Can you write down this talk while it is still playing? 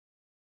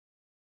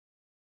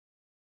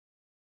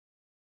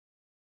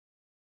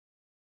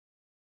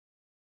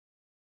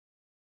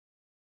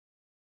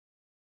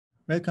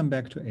Welcome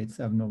back to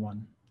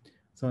 8701.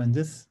 So in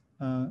this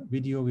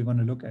video, we want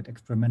to look at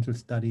experimental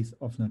studies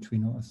of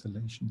neutrino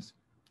oscillations.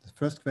 The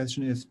first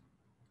question is,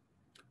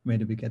 where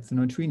do we get the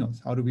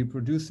neutrinos? How do we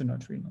produce the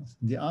neutrinos?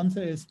 And the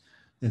answer is,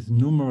 there's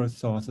numerous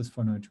sources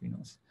for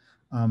neutrinos.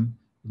 You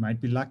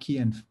might be lucky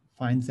and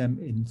find them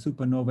in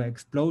supernova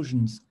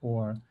explosions,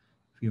 or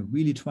if you're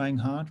really trying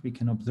hard, we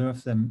can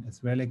observe them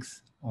as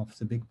relics of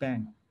the Big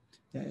Bang.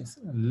 There is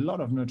a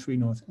lot of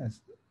neutrinos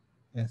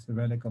as the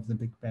relic of the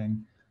Big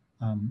Bang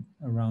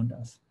around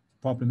us.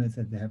 The problem is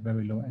that they have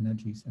very low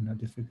energies and are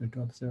difficult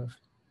to observe.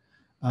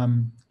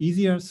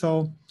 Easier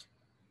so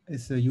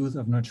is the use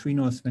of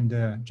neutrinos when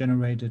they're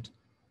generated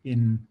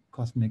in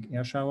cosmic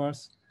air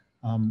showers.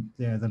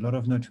 There's a lot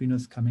of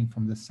neutrinos coming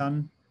from the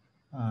sun.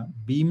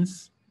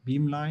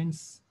 Beam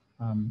lines,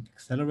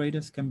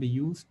 accelerators can be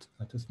used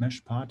to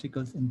smash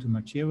particles into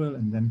material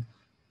and then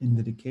in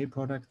the decay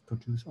product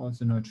produce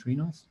also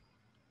neutrinos.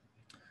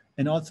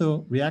 And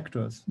also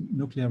reactors,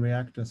 nuclear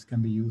reactors can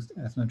be used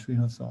as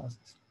neutrino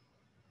sources.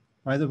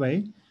 By the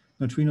way,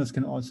 neutrinos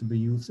can also be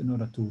used in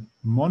order to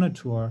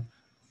monitor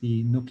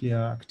the nuclear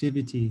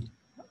activity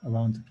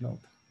around the globe.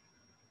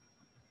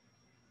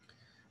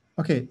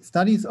 Okay,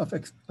 studies of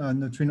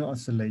neutrino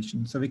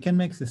oscillation. So we can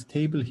make this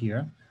table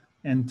here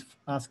and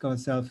ask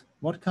ourselves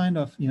what kind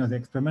of, the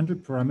experimental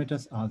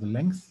parameters are the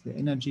length, the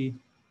energy,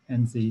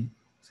 and the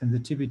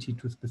sensitivity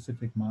to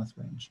specific mass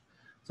range.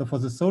 So for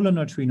the solar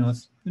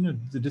neutrinos,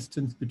 the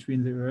distance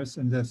between the Earth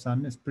and the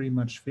sun is pretty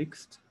much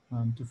fixed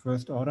to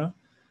first order.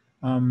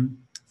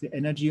 The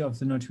energy of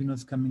the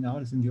neutrinos coming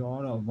out is in the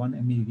order of 1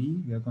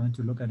 MeV. We are going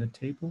to look at a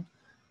table.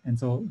 And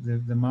so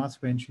the mass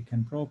range we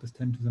can probe is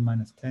 10 to the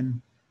minus 10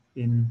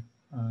 in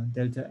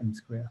delta m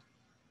square.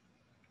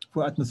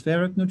 For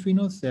atmospheric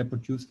neutrinos, they're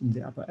produced in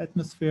the upper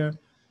atmosphere,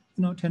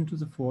 10 to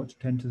the 4 to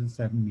 10 to the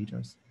 7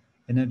 meters.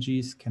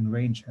 Energies can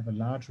range, have a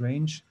large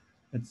range,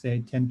 let's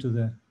say 10 to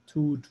the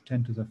 2 to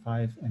 10 to the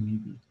 5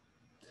 MeV.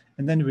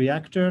 And then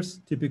reactors,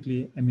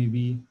 typically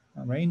MeV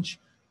range.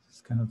 It's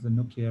kind of the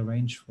nuclear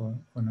range for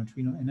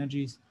neutrino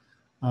energies.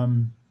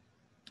 And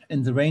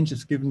the range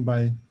is given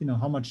by,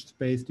 how much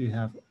space do you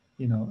have,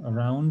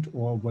 around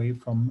or away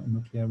from a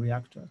nuclear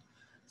reactor.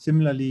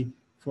 Similarly,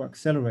 for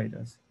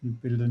accelerators, you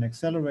build an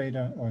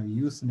accelerator or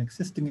you use an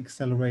existing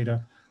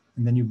accelerator,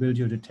 and then you build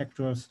your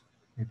detectors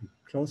maybe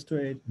close to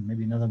it and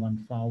maybe another one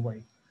far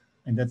away.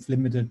 And that's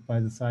limited by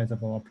the size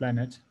of our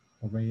planet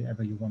or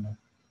wherever you want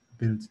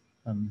to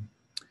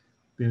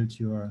build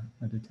your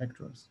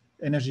detectors.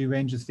 Energy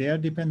range is there,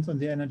 depends on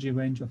the energy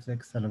range of the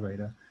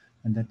accelerator.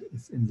 And that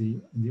is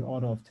in the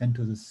order of 10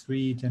 to the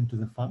 3, 10 to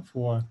the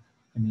 4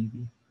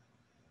 MeV.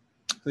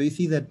 So you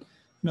see that,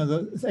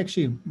 it's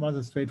actually a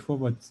rather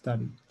straightforward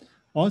study.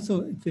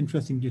 Also, it's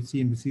interesting to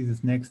see, and we see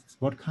this next,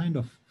 what kind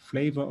of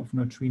flavor of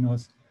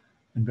neutrinos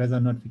and whether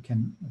or not we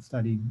can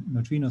study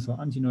neutrinos or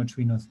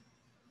antineutrinos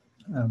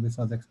with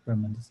our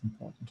experiment is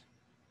important.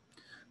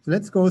 So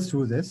let's go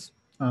through this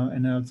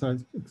and also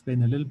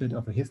explain a little bit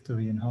of a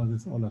history and how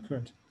this all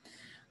occurred.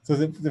 So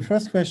the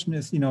first question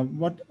is,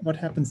 what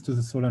happens to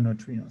the solar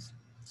neutrinos?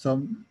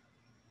 So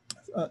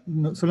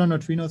solar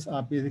neutrinos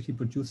are basically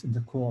produced in the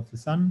core of the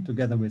sun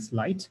together with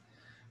light.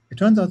 It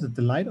turns out that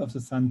the light of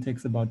the sun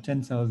takes about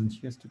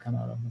 10,000 years to come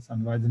out of the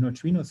sun, while the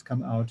neutrinos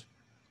come out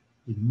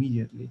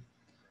immediately.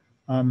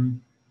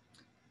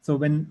 So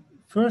when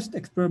first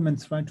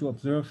experiments tried to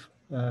observe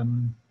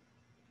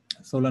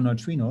solar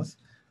neutrinos,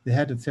 they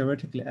had a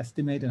theoretical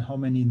estimate on how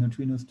many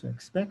neutrinos to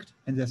expect,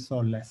 and they saw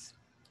less.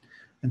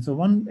 And so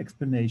one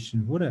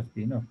explanation would have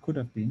been, or could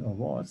have been, or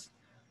was,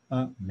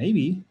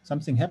 maybe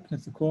something happened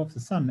at the core of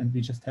the sun and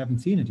we just haven't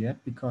seen it yet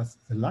because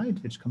the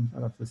light which comes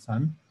out of the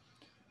sun,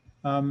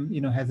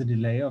 has a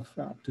delay of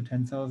up to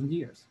 10,000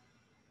 years.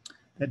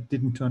 That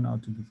didn't turn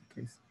out to be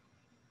the case.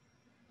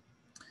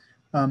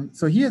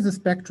 So here's a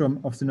spectrum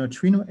of the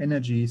neutrino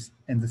energies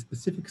and the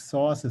specific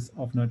sources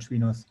of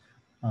neutrinos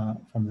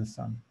from the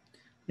sun.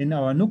 In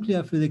our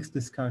nuclear physics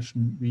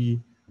discussion, we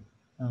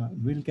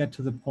will get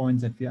to the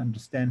point that we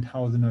understand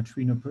how the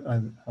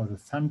how the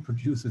sun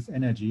produces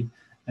energy,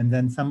 and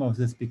then some of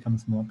this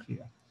becomes more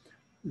clear.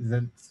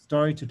 The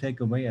story to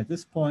take away at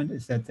this point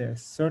is that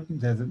there's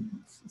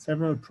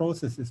several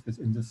processes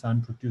within the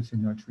sun producing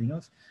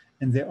neutrinos,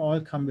 and they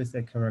all come with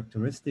a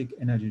characteristic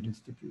energy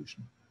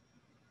distribution.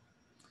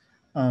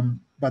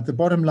 But the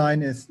bottom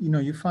line is,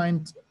 you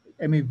find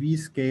MeV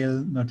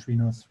scale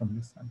neutrinos from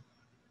the sun.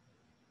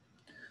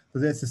 So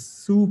there's a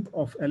soup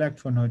of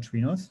electron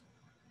neutrinos.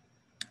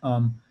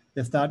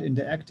 They start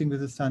interacting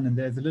with the sun, and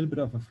there's a little bit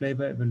of a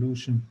flavor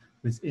evolution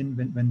within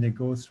when they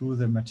go through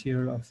the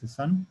material of the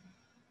sun.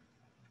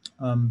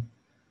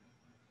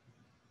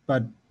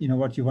 But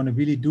what you want to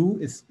really do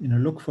is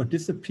look for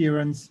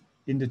disappearance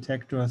in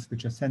detectors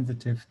which are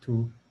sensitive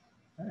to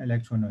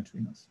electron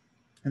neutrinos.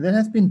 And that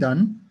has been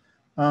done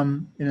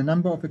in a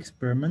number of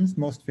experiments.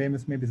 Most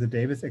famous maybe the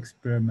Davis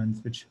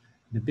experiments, which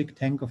the big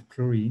tank of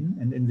chlorine,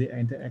 and in the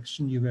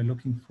interaction you were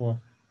looking for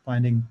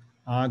finding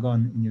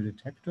argon in your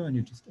detector, and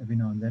you just every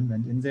now and then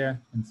went in there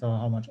and saw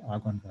how much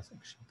argon was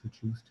actually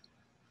produced.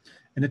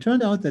 And it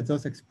turned out that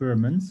those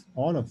experiments,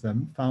 all of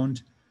them,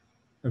 found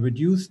a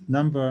reduced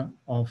number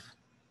of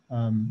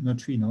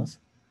neutrinos,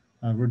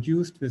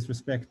 reduced with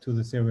respect to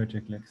the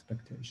theoretical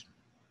expectation.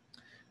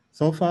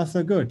 So far,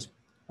 so good.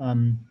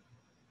 The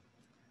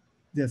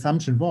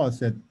assumption was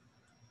that,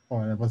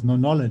 or there was no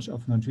knowledge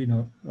of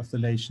neutrino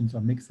oscillations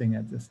or mixing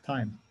at this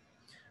time.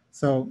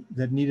 So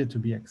that needed to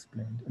be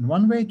explained. And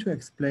one way to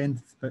explain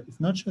this, but it's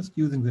not just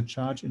using the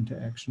charge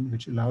interaction,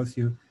 which allows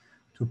you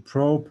to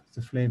probe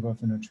the flavor of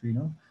the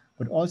neutrino,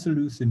 but also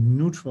use the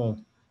neutral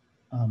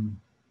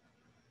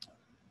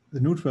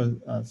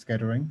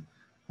scattering,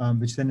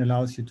 which then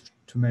allows you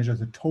to measure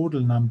the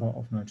total number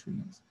of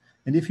neutrinos.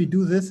 And if you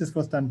do this, this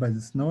was done by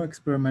the SNOW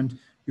experiment,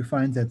 you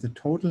find that the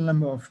total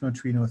number of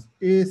neutrinos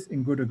is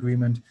in good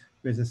agreement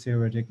with the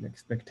theoretical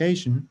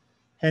expectation.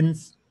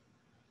 Hence,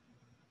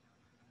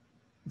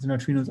 the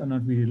neutrinos are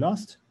not really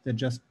lost, they're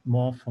just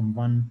morph from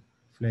one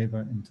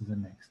flavor into the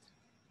next.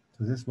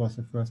 So this was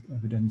the first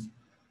evidence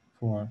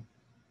for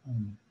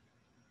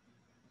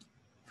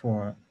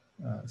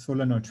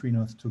solar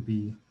neutrinos to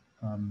be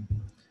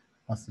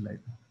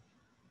oscillating.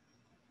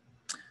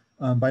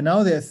 By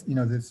now, there's,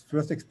 this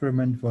first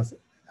experiment was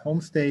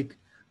home stake.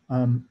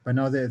 By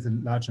now, there is a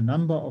larger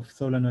number of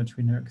solar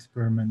neutrino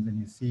experiments, and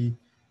you see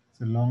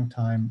it's a long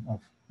time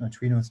of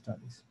neutrino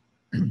studies.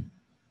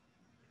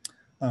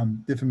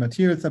 Different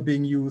materials are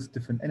being used,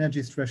 different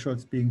energy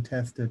thresholds being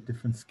tested,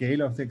 different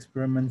scale of the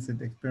experiments.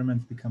 The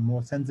experiments become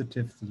more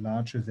sensitive the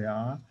larger they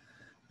are.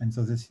 And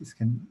so this is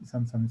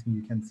something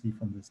you can see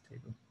from this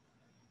table.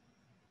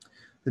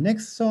 The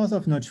next source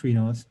of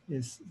neutrinos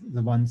is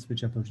the ones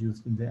which are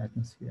produced in the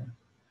atmosphere.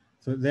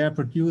 So they are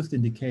produced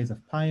in the case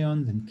of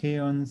pions and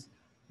kaons,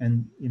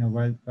 and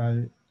while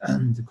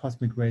the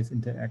cosmic rays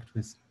interact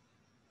with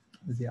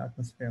the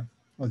atmosphere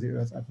or the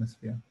Earth's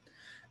atmosphere.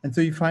 And so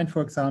you find,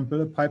 for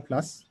example, a pi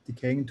plus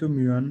decaying into a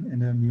muon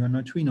and a muon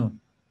neutrino.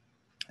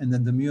 And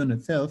then the muon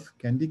itself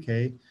can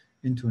decay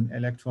into an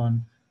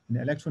electron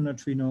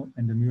neutrino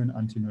and a muon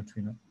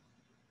antineutrino.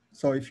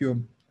 So if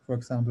you, for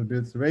example,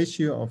 build the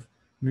ratio of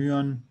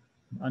muon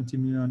and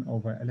antimuon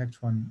over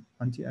electron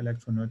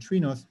anti-electron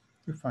neutrinos,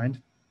 you find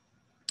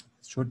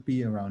it should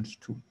be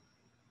around 2.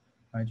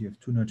 Right? You have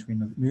 2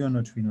 neutrinos, muon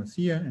neutrinos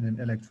here and an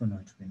electron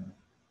neutrino.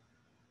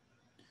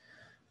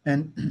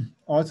 And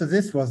also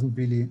this wasn't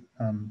really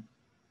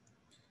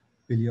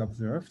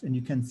observed. And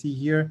you can see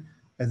here,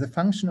 as a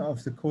function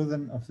of the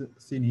cosine of the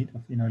zenith,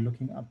 of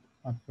looking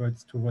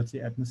upwards towards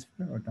the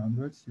atmosphere or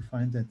downwards, you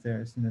find that there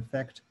is an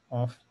effect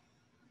of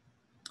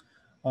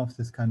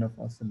this kind of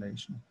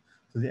oscillation.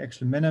 So the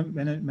actual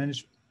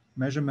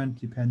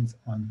measurement depends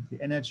on the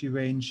energy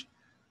range.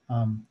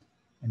 And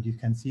you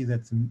can see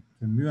that the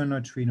muon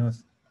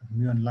neutrinos,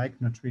 muon-like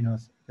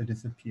neutrinos, they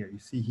disappear. You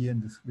see here in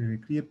this very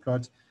clear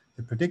plot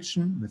the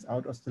prediction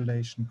without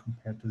oscillation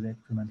compared to the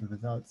experimental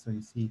results. So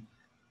you see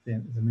the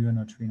muon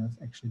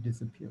neutrinos actually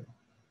disappear.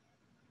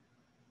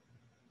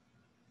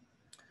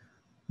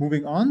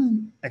 Moving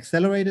on,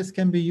 accelerators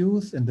can be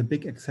used, and the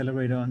big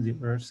accelerator on the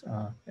Earth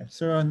are at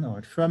CERN or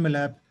at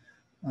Fermilab.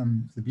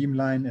 The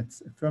beamline at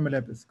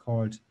Fermilab is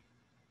called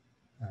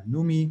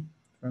NUMI,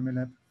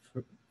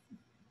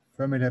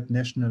 Fermilab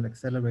National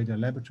Accelerator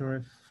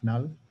Laboratory,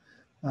 FNAL,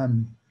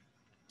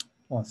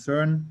 or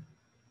CERN,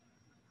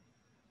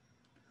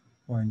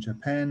 or in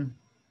Japan.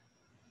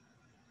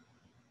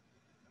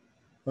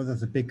 Those are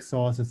the big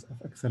sources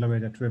of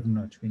accelerator-driven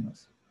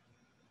neutrinos.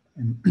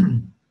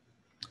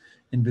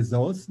 And with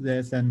those,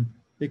 there's then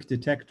big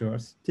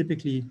detectors,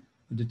 typically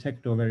a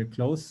detector very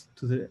close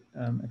to the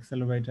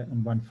accelerator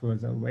and one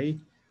further away.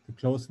 The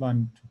close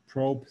one to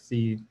probe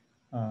the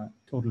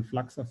total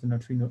flux of the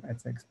neutrino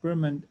at the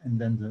experiment, and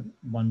then the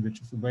one which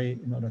is away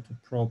in order to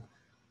probe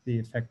the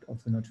effect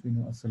of the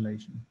neutrino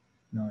oscillation,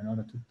 in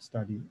order to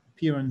study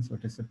appearance or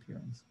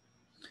disappearance.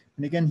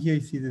 And again, here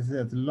you see this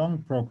is a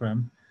long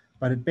program,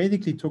 but it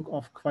basically took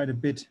off quite a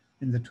bit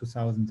in the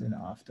 2000s and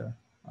after.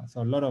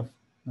 So a lot of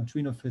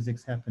neutrino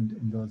physics happened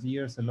in those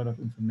years. A lot of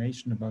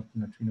information about the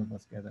neutrino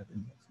was gathered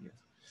in those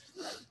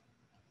years.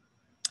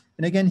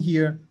 And again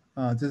here,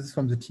 this is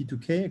from the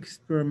T2K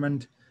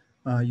experiment.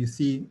 You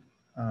see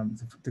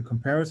the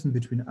comparison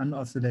between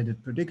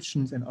unoscillated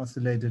predictions and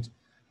oscillated,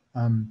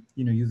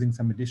 using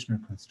some additional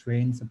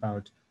constraints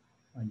about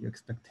your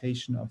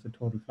expectation of the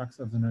total flux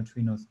of the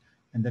neutrinos,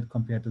 and that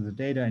compared to the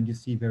data. And you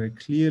see very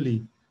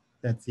clearly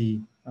that the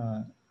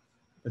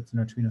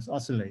neutrinos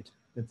oscillate,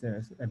 that there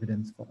is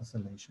evidence for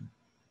oscillation.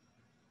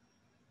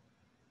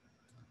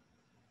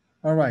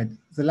 All right,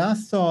 the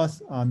last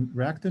source on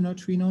reactor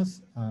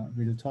neutrinos.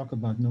 We'll talk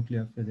about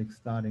nuclear physics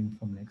starting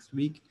from next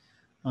week.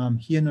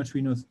 Here,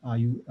 neutrinos are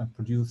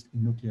produced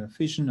in nuclear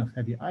fission of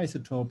heavy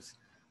isotopes,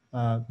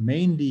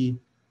 mainly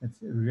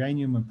it's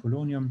uranium and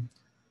polonium.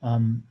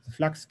 The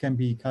flux can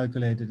be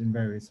calculated in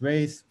various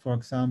ways, for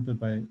example,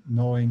 by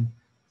knowing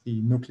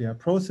the nuclear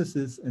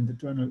processes and the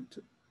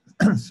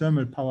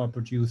thermal power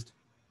produced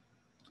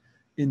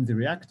in the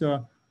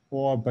reactor,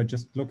 or by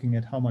just looking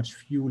at how much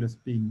fuel is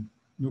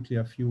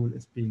nuclear fuel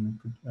is being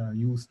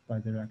used by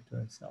the reactor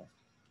itself.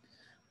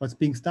 What's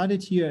being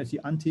studied here is the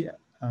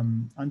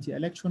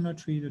anti-electron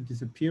neutrino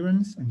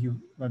disappearance,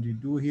 and what you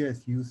do here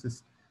is use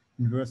this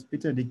inverse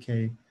beta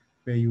decay,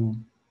 where you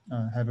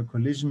have a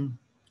collision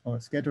or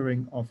a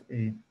scattering of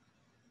a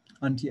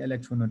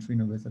anti-electron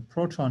neutrino with a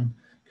proton,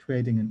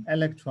 creating an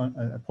electron,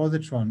 a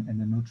positron,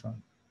 and a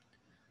neutron.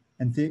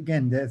 And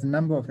again, there's a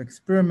number of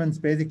experiments.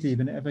 Basically,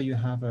 whenever you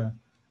have a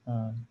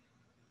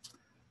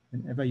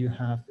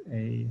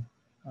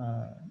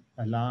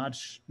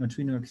large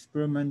neutrino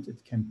experiment,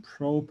 it can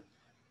probe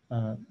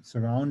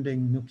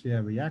surrounding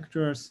nuclear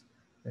reactors.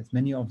 There's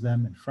many of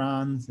them in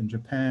France, in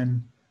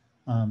Japan,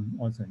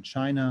 also in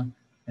China,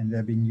 and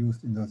they're being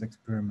used in those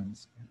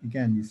experiments.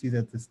 Again, you see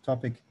that this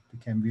topic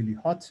became really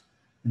hot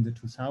in the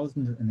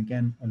 2000s, and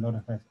again, a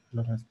lot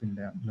has been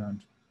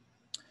learned.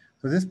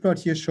 So this plot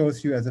here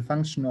shows you as a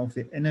function of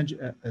the energy,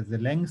 the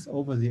length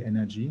over the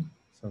energy,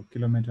 so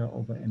kilometer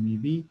over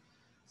MeV,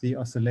 the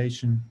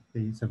oscillation,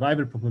 the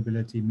survival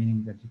probability,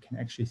 meaning that you can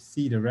actually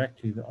see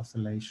directly the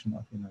oscillation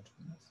of the neutrino.